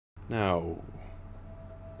Now,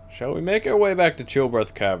 shall we make our way back to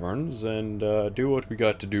Chillbreath Caverns and do what we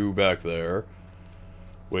got to do back there?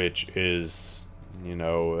 Which is, you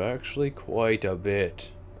know, actually quite a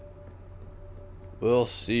bit. We'll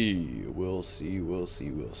see. We'll see. We'll see.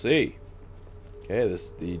 We'll see. Okay, this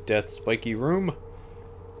is the death spiky room.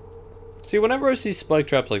 See, whenever I see spike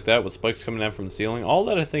traps like that with spikes coming down from the ceiling, all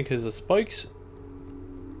that I think is the spikes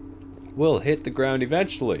will hit the ground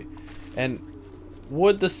eventually. And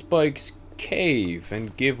would the spikes cave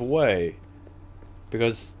and give way?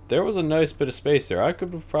 Because there was a nice bit of space there. I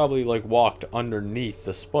could have probably like walked underneath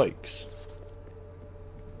the spikes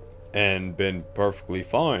and been perfectly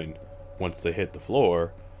fine once they hit the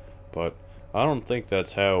floor, but I don't think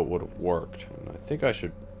that's how it would have worked. And I think I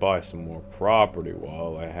should buy some more property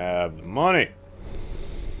while I have the money.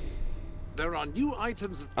 There are new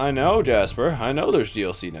items. I know, Jasper. I know there's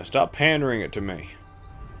DLC now. Stop pandering it to me.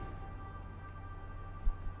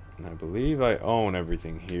 I believe I own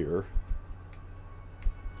everything here.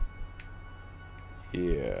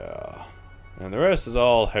 Yeah. And the rest is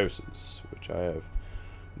all houses, which I have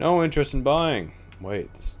no interest in buying.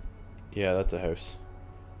 Wait, this... Yeah, that's a house.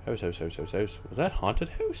 House. Was that haunted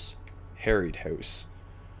house? Harried house.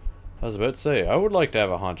 I was about to say, I would like to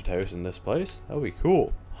have a haunted house in this place. That would be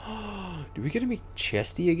cool. Do we get to meet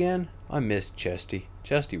Chesty again? I missed Chesty.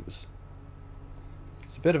 Chesty was...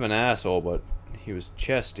 He's a bit of an asshole, but he was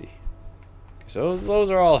Chesty. So those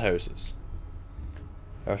are all houses.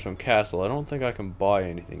 Balverines Castle. I don't think I can buy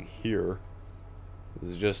anything here. This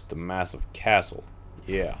is just the massive castle.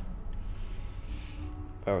 Yeah.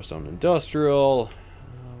 Balverines Industrial.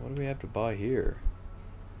 What do we have to buy here?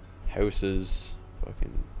 Houses.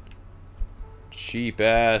 Fucking cheap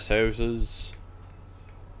ass houses.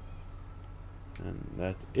 And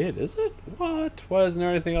that's it, is it? What? Why isn't there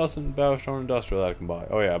anything else in Balverines Industrial that I can buy?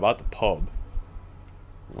 Oh yeah, I bought the pub.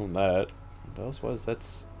 I own that. What else was?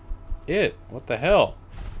 That's it. What the hell?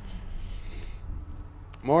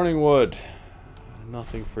 Morningwood.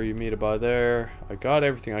 Nothing for me to buy there. I got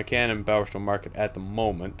everything I can in Balverines Market at the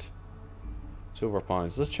moment. Silver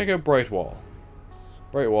Pines. Let's check out Brightwall.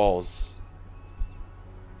 Brightwall's.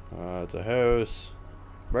 It's a house.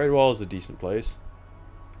 Brightwall is a decent place.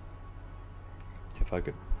 If I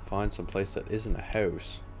could find some place that isn't a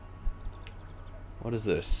house. What is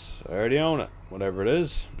this? I already own it. Whatever it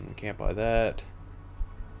is. I can't buy that.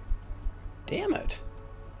 Damn it.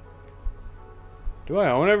 Do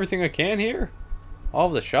I own everything I can here? All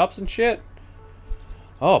of the shops and shit?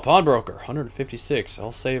 Oh, pawnbroker. 156.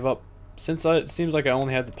 I'll save up. Since it seems like I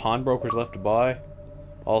only have the pawnbrokers left to buy,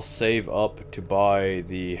 I'll save up to buy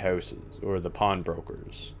the houses. Or the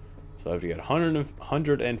pawnbrokers. So I have to get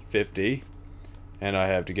 150. And I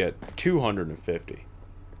have to get 250.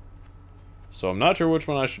 So I'm not sure which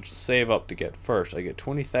one I should save up to get first. I get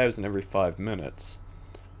 20,000 every 5 minutes.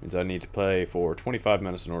 Means I need to play for 25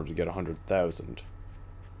 minutes in order to get 100,000.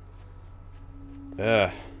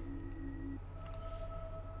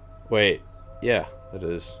 Wait. Yeah, it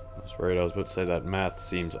is. That's right. I was about to say that math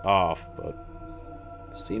seems off, but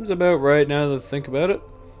seems about right now that I think about it.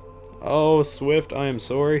 Oh, Swift, I am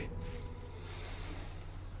sorry.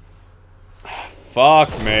 Fuck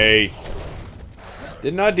me.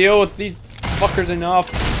 Didn't I deal with these fuckers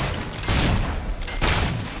enough?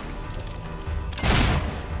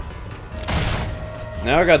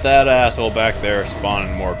 Now I got that asshole back there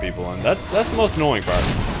spawning more people, and that's the most annoying part.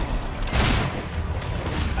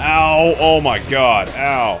 Ow! Oh my god!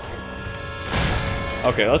 Ow!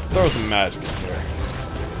 Okay, let's throw some magic in here.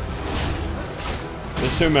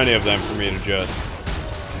 There's too many of them for me to just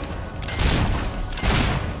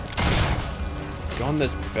gun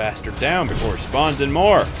this bastard down before he spawns in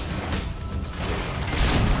more.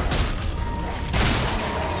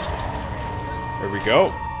 There we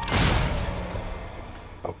go.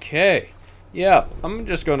 Okay. Yeah, I'm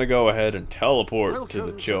just gonna go ahead and teleport to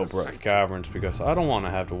the Chillbreath Caverns because I don't want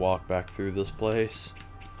to have to walk back through this place.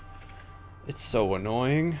 It's so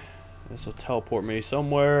annoying. This will teleport me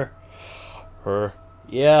somewhere.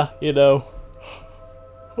 Yeah, you know.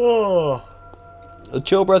 Oh. The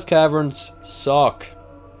Chillbreath Caverns suck.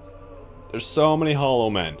 There's so many hollow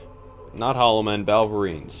men. Not hollow men,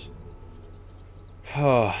 Balverines.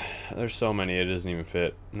 Oh, there's so many it doesn't even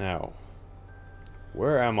fit. Now,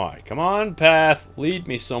 where am I? Come on, path. Lead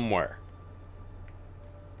me somewhere.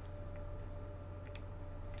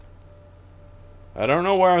 I don't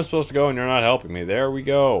know where I'm supposed to go and you're not helping me. There we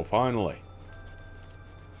go, finally.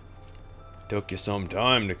 Took you some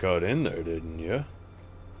time to cut in there, didn't you?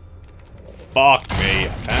 Fuck me. I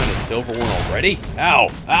found a silver one already? Ow!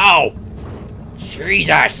 Ow!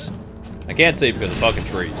 Jesus! I can't see because of fucking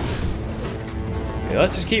trees. Okay,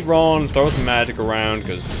 let's just keep rolling, throw some magic around,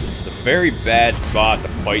 because this is a very bad spot to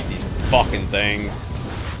fight these fucking things.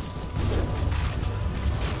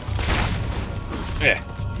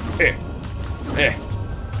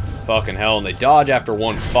 Fucking hell, and they dodge after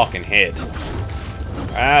one fucking hit.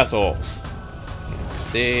 Assholes. Can't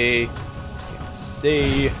see. Can't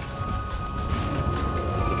see. It's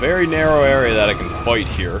a very narrow area that I can fight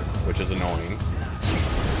here, which is annoying.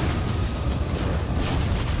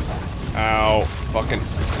 Ow. Fucking.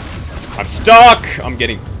 I'm stuck! I'm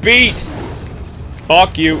getting beat!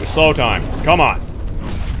 Fuck you. Slow time. Come on.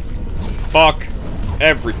 Fuck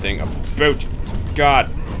everything about you. God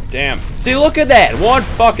damn. See, look at that! One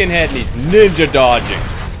fucking head and he's ninja dodging.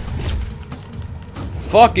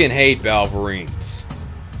 Fucking hate Balverines.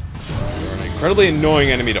 They're an incredibly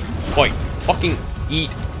annoying enemy to fight. Fucking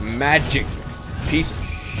eat magic. Piece of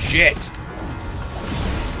shit.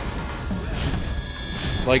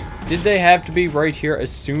 Like, did they have to be right here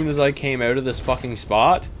as soon as I came out of this fucking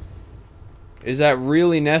spot? Is that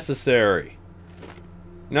really necessary?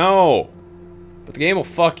 No! But the game will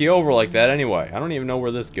fuck you over like that anyway. I don't even know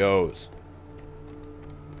where this goes.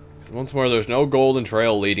 Once more, there's no golden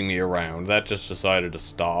trail leading me around. That just decided to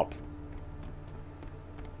stop.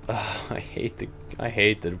 I hate the,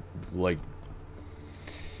 like...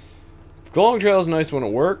 The glowing trail is nice when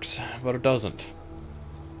it works, but it doesn't.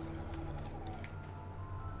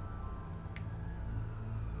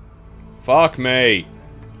 Fuck me.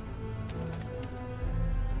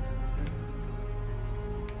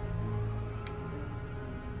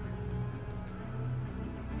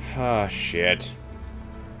 Ah, shit.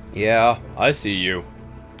 Yeah, I see you.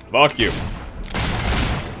 Fuck you.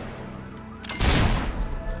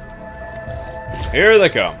 Here they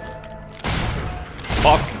come.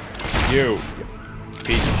 Fuck you,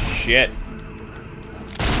 piece of shit.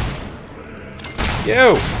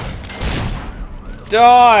 You!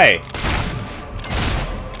 Die!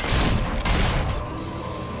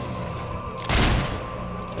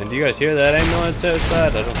 And do you guys hear that ambulance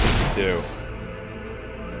outside? I don't think you do.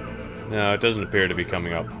 No, it doesn't appear to be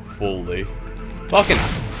coming up fully. Fucking...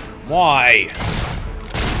 Why?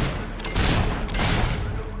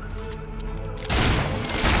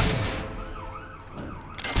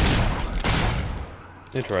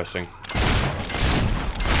 Interesting.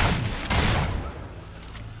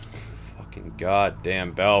 Fucking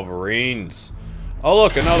goddamn Balverines. Oh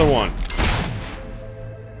look, another one.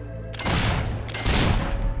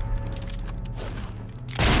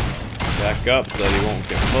 Back up so that he won't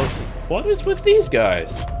get close. What is with these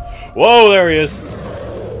guys? Whoa, there he is.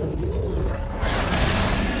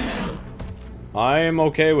 I am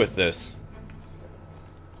okay with this.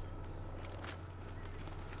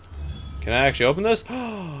 Can I actually open this?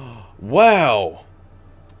 Wow!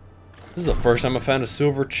 This is the first time I found a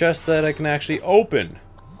silver chest that I can actually open.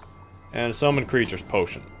 And a summon creature's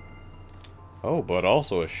potion. Oh, but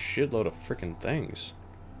also a shitload of freaking things.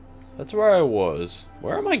 That's where I was.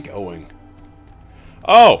 Where am I going?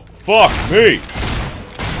 Oh, fuck me!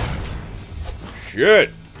 Shit!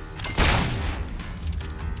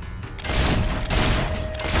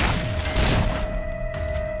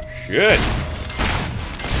 Shit!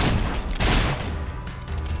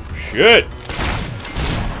 Shit!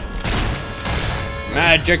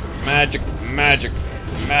 Magic, magic, magic,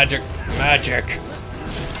 magic, magic.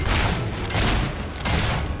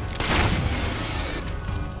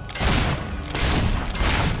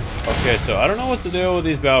 Okay, so I don't know what to do with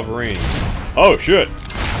these Balverines. Oh, shit!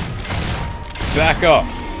 Back up.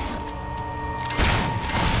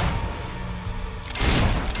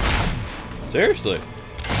 Seriously?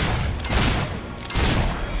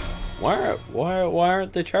 Why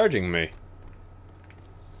aren't they charging me?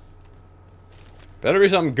 Better be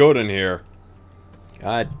something good in here.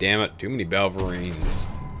 God damn it, too many Balverines.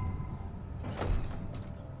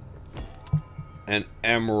 An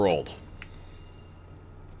emerald.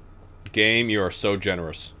 Game, you are so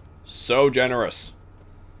generous. So generous.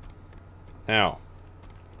 Now.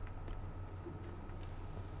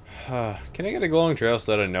 Can I get a glowing trail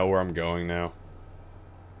so that I know where I'm going now?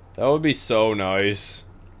 That would be so nice.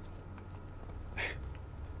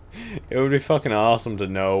 It would be fucking awesome to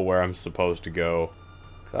know where I'm supposed to go.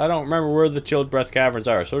 I don't remember where the Chillbreath Caverns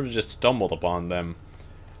are. I sort of just stumbled upon them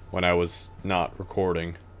when I was not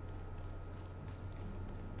recording.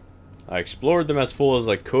 I explored them as full as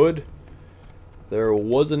I could. There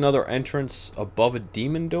was another entrance above a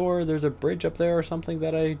demon door. There's a bridge up there or something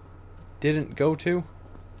that I didn't go to.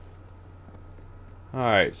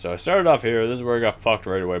 Alright, so I started off here. This is where I got fucked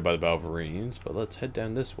right away by the Balverines. But let's head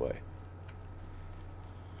down this way.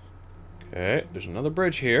 Okay, there's another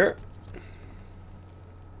bridge here.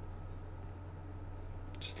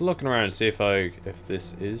 Just looking around to see if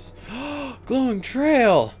this is glowing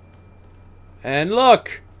trail. And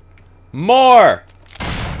look, more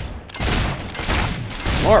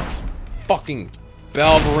fucking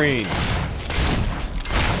Balverines.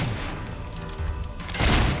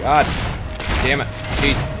 God damn it!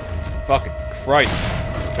 Jesus fucking Christ!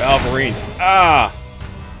 Balverines. Ah!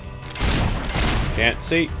 Can't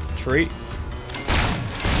see. Tree.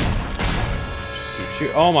 Just keep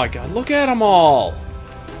shooting. Oh my God! Look at them all.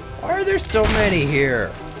 Why are there so many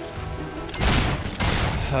here?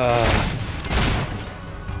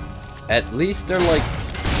 At least they're like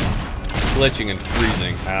glitching and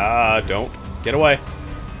freezing. Ah, don't. Get away.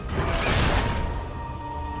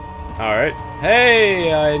 Alright.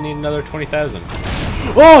 Hey, I need another 20,000.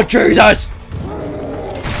 Oh, Jesus!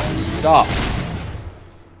 Stop.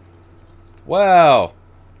 Wow.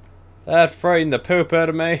 That frightened the poop out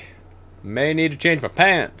of me. May need to change my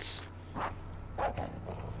pants.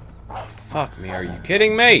 Fuck me, are you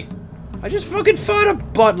kidding me? I just fucking fought a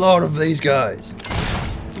buttload of these guys.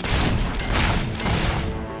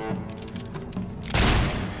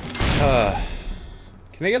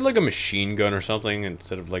 Can I get like a machine gun or something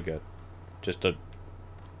instead of like just a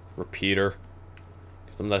repeater?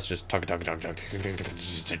 Because that's just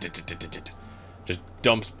just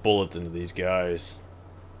dumps bullets into these guys.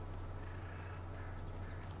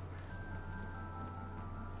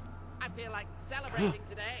 I feel like celebrating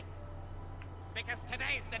today. Because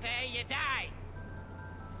today's the day you die.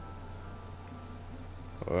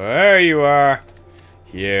 There you are.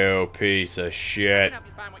 You piece of shit. I can help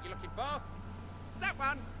you find what you're looking for. Step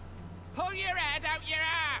one. Pull your head out your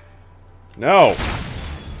ass. No.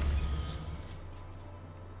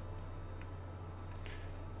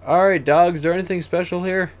 Alright, dog. Is there anything special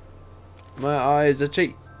here? My eyes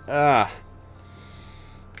itchy. Ah.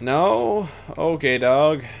 No? Okay,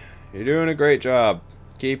 dog. You're doing a great job.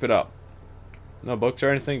 Keep it up. No books or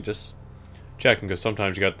anything? Just checking, because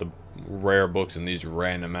sometimes you got the rare books in these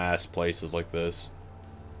random ass places like this.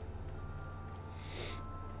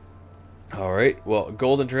 Alright, well,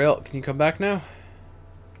 Golden Trail, can you come back now?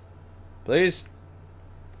 Please?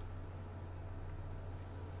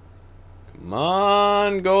 Come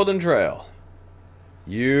on, Golden Trail.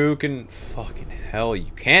 You can... Fucking hell, you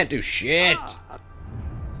can't do shit!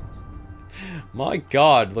 My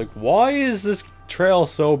God, like, why is this trail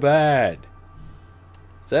so bad?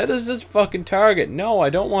 That is this fucking target. No, I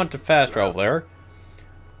don't want to fast travel there.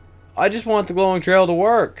 I just want the glowing trail to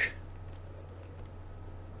work.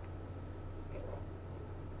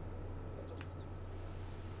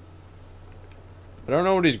 I don't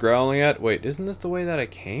know what he's growling at. Wait, isn't this the way that I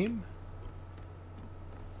came?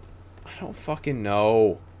 I don't fucking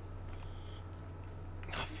know.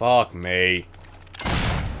 Fuck me.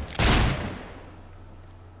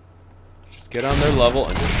 Just get on their level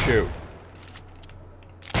and just shoot.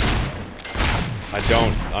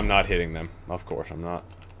 I'm not hitting them. Of course I'm not.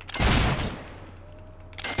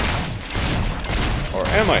 Or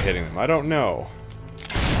am I hitting them? I don't know.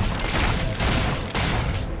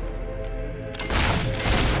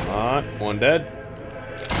 Come on, one dead.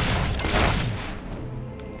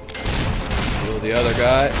 Kill the other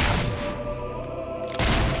guy.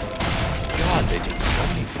 God, they take so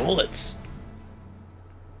many bullets.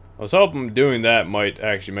 I was hoping doing that might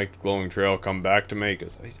actually make the glowing trail come back to me,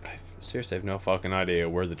 because I seriously have no fucking idea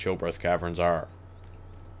where the Chillbreath Caverns are.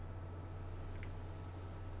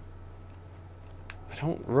 I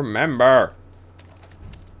don't remember.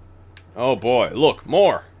 Oh boy, look,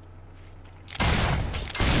 more.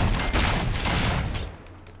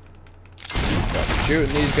 Stop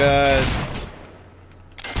shooting these guys.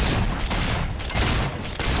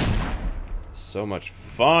 So much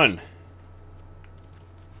fun.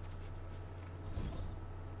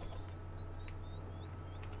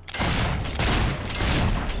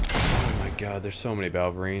 God, there's so many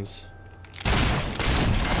Balverines.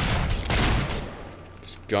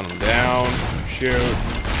 Just gun them down, shoot.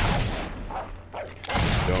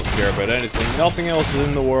 Don't care about anything. Nothing else is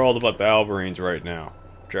in the world but Balverines right now.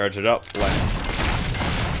 Charge it up, land.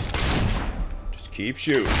 Just keep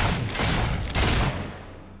shooting.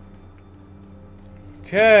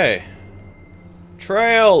 Okay.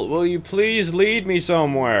 Trail, will you please lead me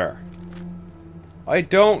somewhere? I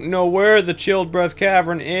don't know where the Chillbreath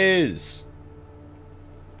Cavern is.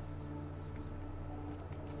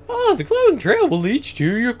 Oh, the glowing trail will lead you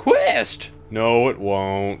to your quest. No, it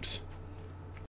won't.